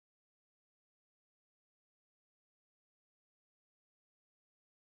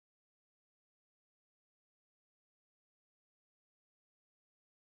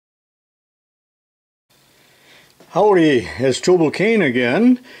Howdy, it's tubalcain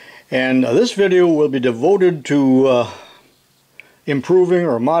again, and this video will be devoted to improving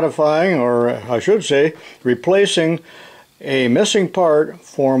or modifying, or I should say replacing a missing part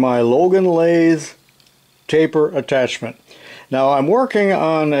for my Logan Lathe taper attachment. Now I'm working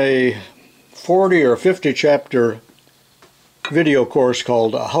on a 40 or 50 chapter video course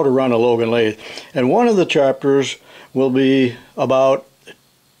called How to Run a Logan Lathe, and one of the chapters will be about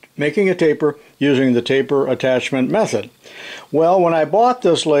making a taper using the taper attachment method. Well, when I bought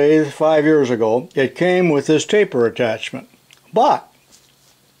this lathe 5 years ago, it came with this taper attachment, but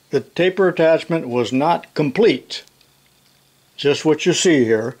the taper attachment was not complete. Just what you see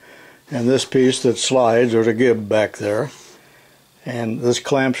here, and this piece that slides, there's a gib back there, and this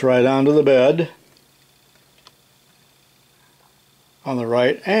clamps right onto the bed on the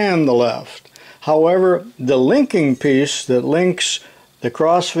right and the left. However, the linking piece that links the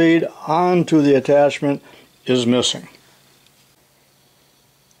crossfeed onto the attachment is missing.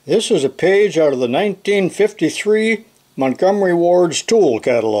 This is a page out of the 1953 Montgomery Ward's tool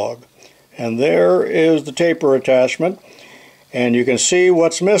catalog, and there is the taper attachment, and you can see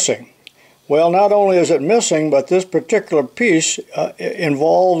what's missing. Well, not only is it missing, but this particular piece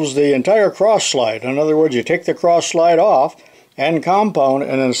involves the entire cross slide. In other words, you take the cross slide off and compound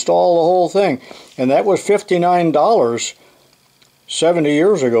and install the whole thing, and that was $59 70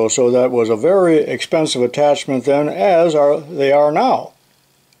 years ago, so that was a very expensive attachment then, as they are now.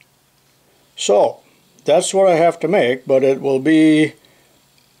 So that's what I have to make, but it will be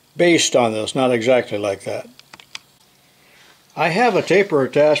based on this, not exactly like that. I have a taper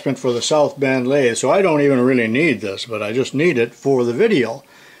attachment for the South Bend lathe, so I don't even really need this, but I just need it for the video.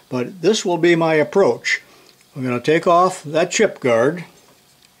 But this will be my approach. I'm going to take off that chip guard,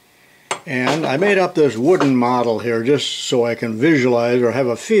 and I made up this wooden model here just so I can visualize or have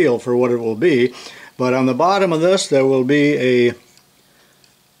a feel for what it will be. But on the bottom of this there will be a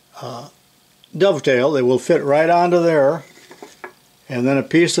dovetail that will fit right onto there, and then a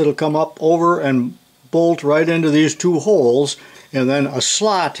piece that will come up over and bolt right into these two holes, and then a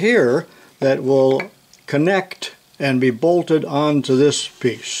slot here that will connect and be bolted onto this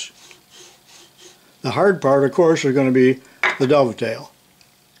piece. The hard part, of course, is going to be the dovetail.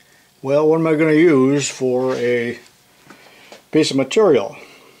 Well, what am I going to use for a piece of material?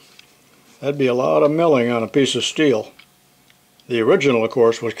 That'd be a lot of milling on a piece of steel. The original, of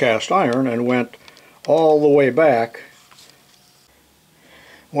course, was cast iron and went all the way back.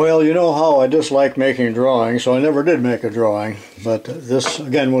 Well, you know how I dislike making drawings, so I never did make a drawing. But this,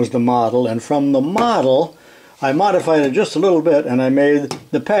 again, was the model, and from the model I modified it just a little bit and I made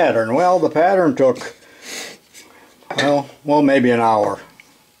the pattern. Well, the pattern took, well, maybe an hour.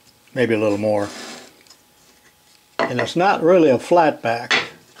 Maybe a little more. And it's not really a flat back.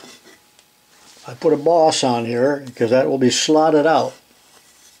 I put a boss on here because that will be slotted out.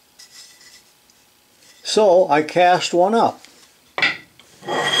 So I cast one up.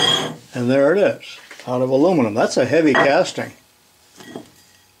 And there it is, out of aluminum. That's a heavy casting.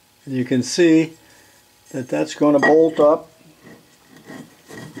 You can see that that's going to bolt up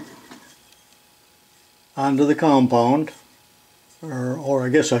onto the compound. Or I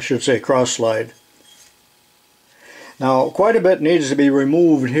guess I should say cross slide. Now quite a bit needs to be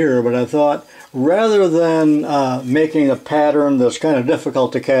removed here, but I thought rather than making a pattern that's kind of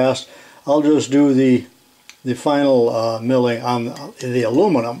difficult to cast, I'll just do the final milling on the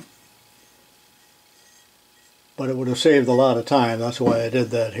aluminum. But it would have saved a lot of time, that's why I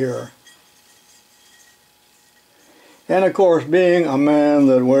did that here. And of course, being a man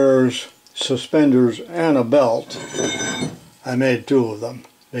that wears suspenders and a belt, I made two of them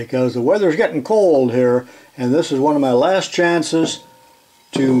because the weather's getting cold here, and this is one of my last chances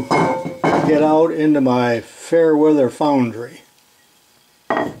to get out into my fair weather foundry.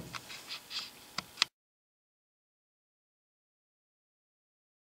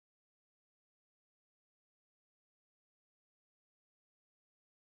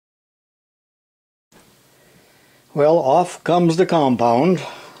 Well, off comes the compound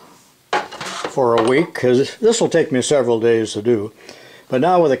for a week, because this will take me several days to do. But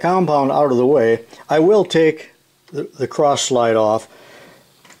now with the compound out of the way, I will take the cross slide off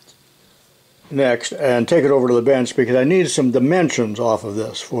next and take it over to the bench because I need some dimensions off of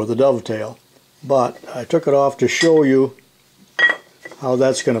this for the dovetail. But I took it off to show you how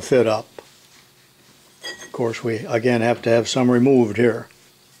that's going to fit up. Of course, we again have to have some removed here.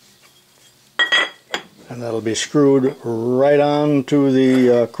 And that'll be screwed right on to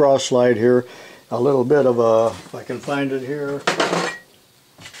the cross slide here. A little bit of a, if I can find it here,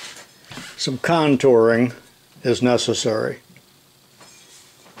 some contouring is necessary.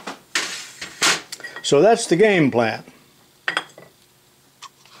 So that's the game plan.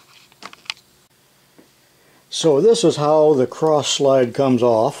 So this is how the cross slide comes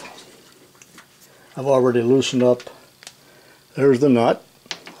off. I've already loosened up, there's the nut.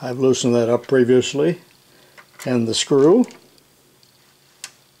 I've loosened that up previously, and the screw,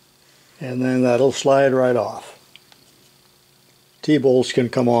 and then that'll slide right off. T-bolts can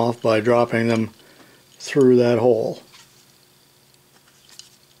come off by dropping them through that hole.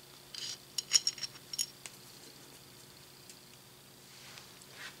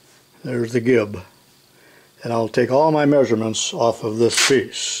 There's the gib. And I'll take all my measurements off of this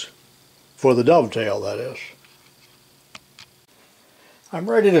piece, for the dovetail, that is. I'm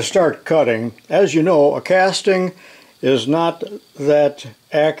ready to start cutting. As you know, a casting is not that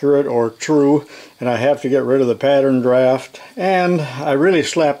accurate or true, and I have to get rid of the pattern draft, and I really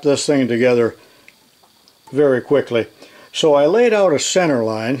slapped this thing together very quickly. So I laid out a center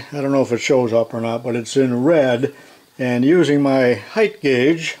line. I don't know if it shows up or not, but it's in red, and using my height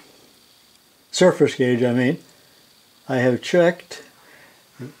gauge, surface gauge I mean, I have checked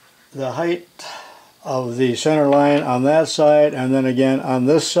the height of the center line on that side and then again on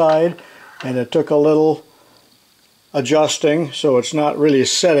this side, and it took a little adjusting, so it's not really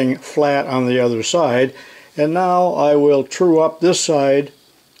setting flat on the other side. And now I will true up this side,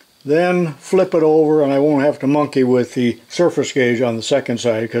 then flip it over, and I won't have to monkey with the surface gauge on the second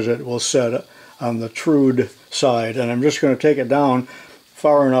side because it will set on the trued side. And I'm just going to take it down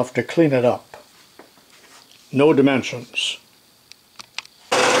far enough to clean it up. No dimensions.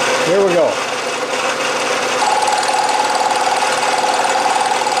 Here we go.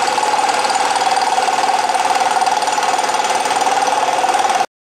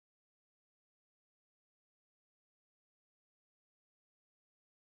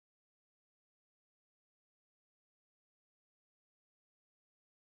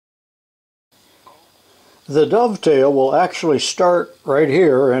 The dovetail will actually start right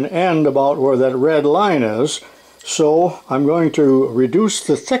here and end about where that red line is. So I'm going to reduce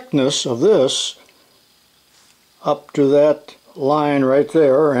the thickness of this up to that line right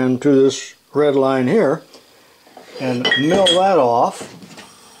there and to this red line here and mill that off.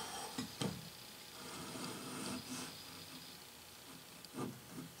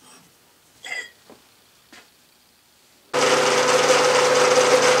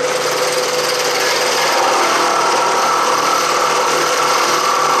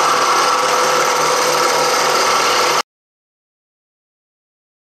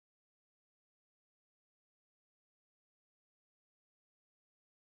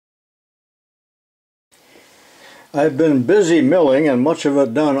 I've been busy milling, and much of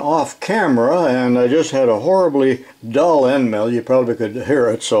it done off camera, and I just had a horribly dull end mill. You probably could hear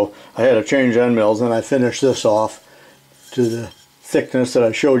it, so I had to change end mills, and I finished this off to the thickness that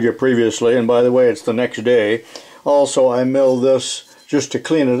I showed you previously. And by the way, it's the next day. Also, I milled this just to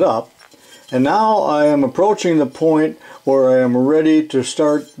clean it up, and now I am approaching the point where I am ready to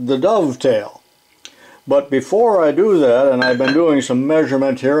start the dovetail. But before I do that, and I've been doing some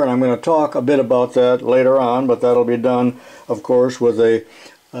measurement here, and I'm going to talk a bit about that later on, but that'll be done, of course, with a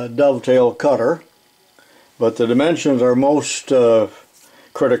dovetail cutter. But the dimensions are most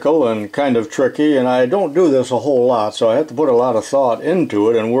critical and kind of tricky, and I don't do this a whole lot, so I have to put a lot of thought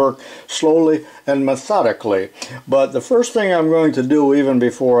into it and work slowly and methodically. But the first thing I'm going to do, even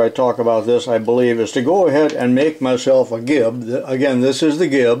before I talk about this, I believe, is to go ahead and make myself a gib. Again, this is the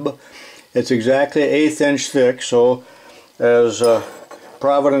gib. It's exactly 1/8 inch thick, so as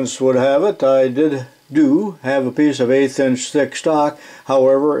Providence would have it, I do have a piece of 1/8 inch thick stock.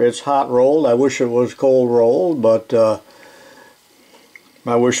 However, it's hot rolled. I wish it was cold rolled, but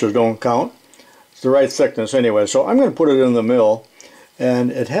my wishes don't count. It's the right thickness anyway, so I'm going to put it in the mill,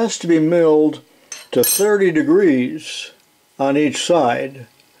 and it has to be milled to 30 degrees on each side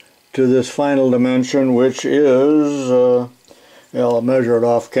to this final dimension, which is, well, I'll measure it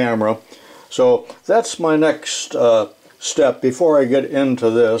off camera. So that's my next step before I get into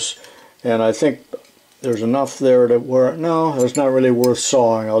this, and I think there's enough there to where, no, it's not really worth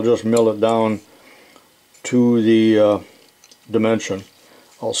sawing. I'll just mill it down to the dimension.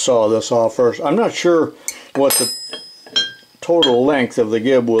 I'll saw this off first. I'm not sure what the total length of the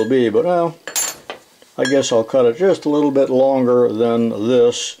gib will be, but well, I guess I'll cut it just a little bit longer than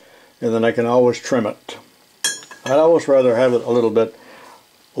this, and then I can always trim it. I'd always rather have it a little bit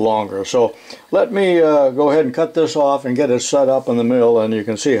longer. So let me go ahead and cut this off and get it set up in the mill, and you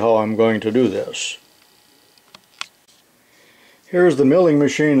can see how I'm going to do this. Here's the milling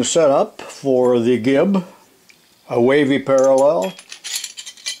machine set up for the gib, a wavy parallel.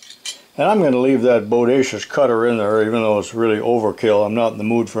 And I'm going to leave that bodacious cutter in there, even though it's really overkill. I'm not in the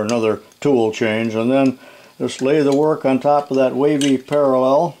mood for another tool change. And then just lay the work on top of that wavy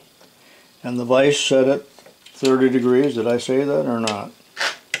parallel, and the vise set at 30 degrees. Did I say that or not?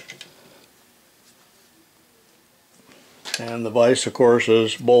 And the vise, of course,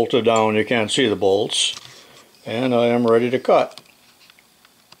 is bolted down. You can't see the bolts. And I am ready to cut.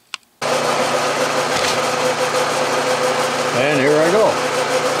 And here I go.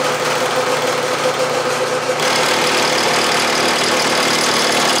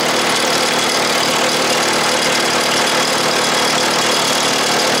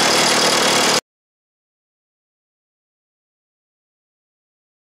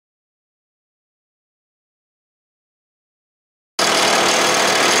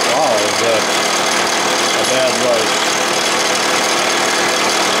 Wow, is that a bad vise?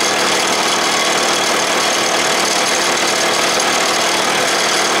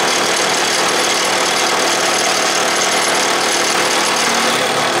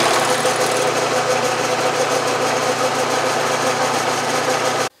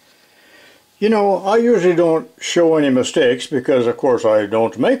 You know, I usually don't show any mistakes because, of course, I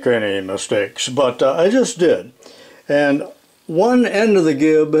don't make any mistakes, but I just did. And one end of the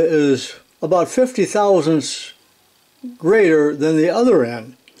gib is about 50 thousandths greater than the other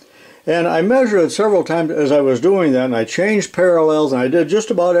end. And I measured it several times as I was doing that, and I changed parallels, and I did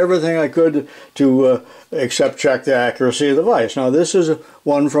just about everything I could to except check the accuracy of the vise. Now, this is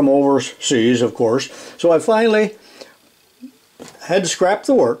one from overseas, of course, so I finally had to scrap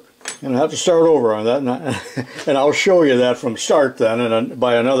the work. And I have to start over on that, and I'll show you that from start then, and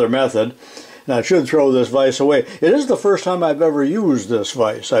by another method. And I should throw this vise away. It is the first time I've ever used this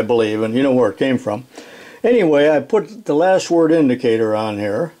vise, I believe, and you know where it came from. Anyway, I put the last word indicator on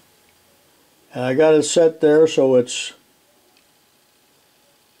here, and I got it set there so it's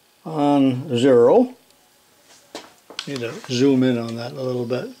on 0. Need to zoom in on that a little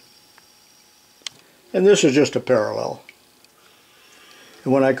bit. And this is just a parallel.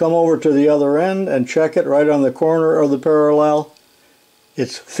 And when I come over to the other end and check it right on the corner of the parallel,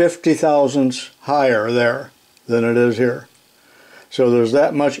 it's 50 thousandths higher there than it is here. So there's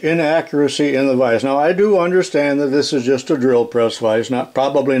that much inaccuracy in the vise. Now, I do understand that this is just a drill press vise,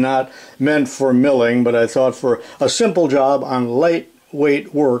 probably not meant for milling, but I thought for a simple job on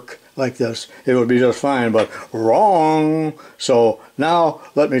lightweight work like this, it would be just fine, but wrong. So now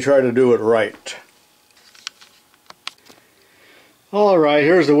let me try to do it right. Alright,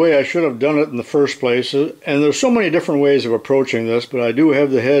 here's the way I should have done it in the first place, and there's so many different ways of approaching this, but I do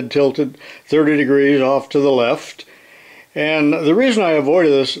have the head tilted 30 degrees off to the left, and the reason I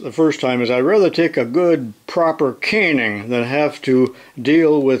avoided this the first time is I'd rather take a good proper caning than have to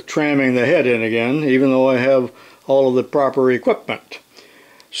deal with tramming the head in again, even though I have all of the proper equipment.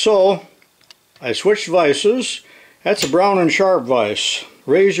 So I switched vices. That's a Brown & Sharp vise.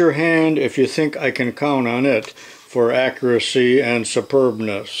 Raise your hand if you think I can count on it for accuracy and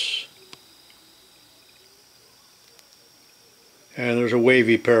superbness. And there's a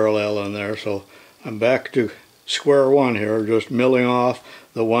wavy parallel in there, so I'm back to square one here, just milling off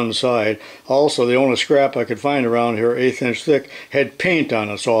the one side. Also, the only scrap I could find around here, 1/8 inch thick, had paint on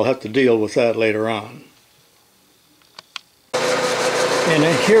it, so I'll have to deal with that later on. And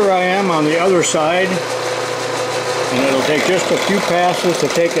here I am on the other side. And it'll take just a few passes to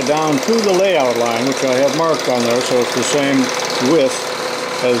take it down to the layout line, which I have marked on there, so it's the same width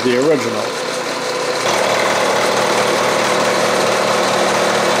as the original.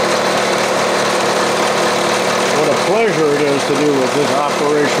 What a pleasure it is to do with this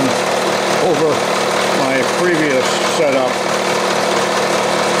operation over my previous setup.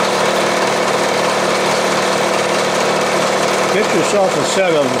 Get yourself a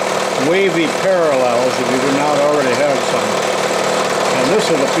set of wavy parallels if you do not already have some. And this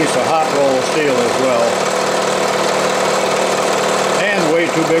is a piece of hot roll steel as well. And way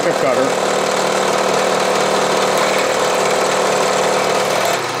too big a cutter.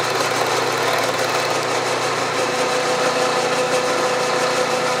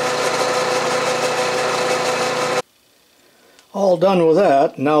 All done with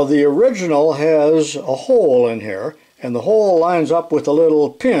that. Now the original has a hole in here, and the hole lines up with a little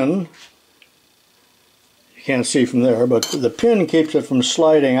pin. You can't see from there, but the pin keeps it from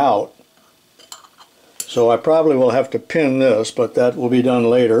sliding out. So I probably will have to pin this, but that will be done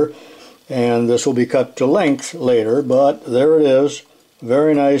later. And this will be cut to length later, but there it is.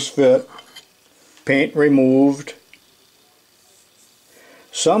 Very nice fit. Paint removed.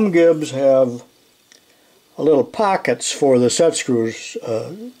 Some gibs have little pockets for the set screws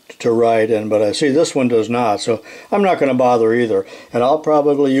to ride in, but I see this one does not, so I'm not going to bother either. And I'll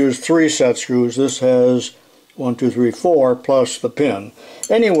probably use 3 set screws. This has 1, 2, 3, 4 plus the pin.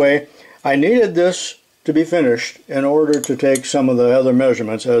 Anyway, I needed this to be finished in order to take some of the other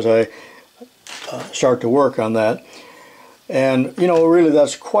measurements as I start to work on that. And you know, really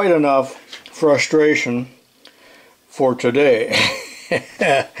that's quite enough frustration for today.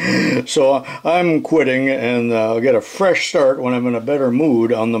 So I'm quitting, and I'll get a fresh start when I'm in a better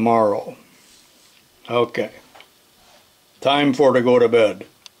mood on the morrow. Okay, time for to go to bed.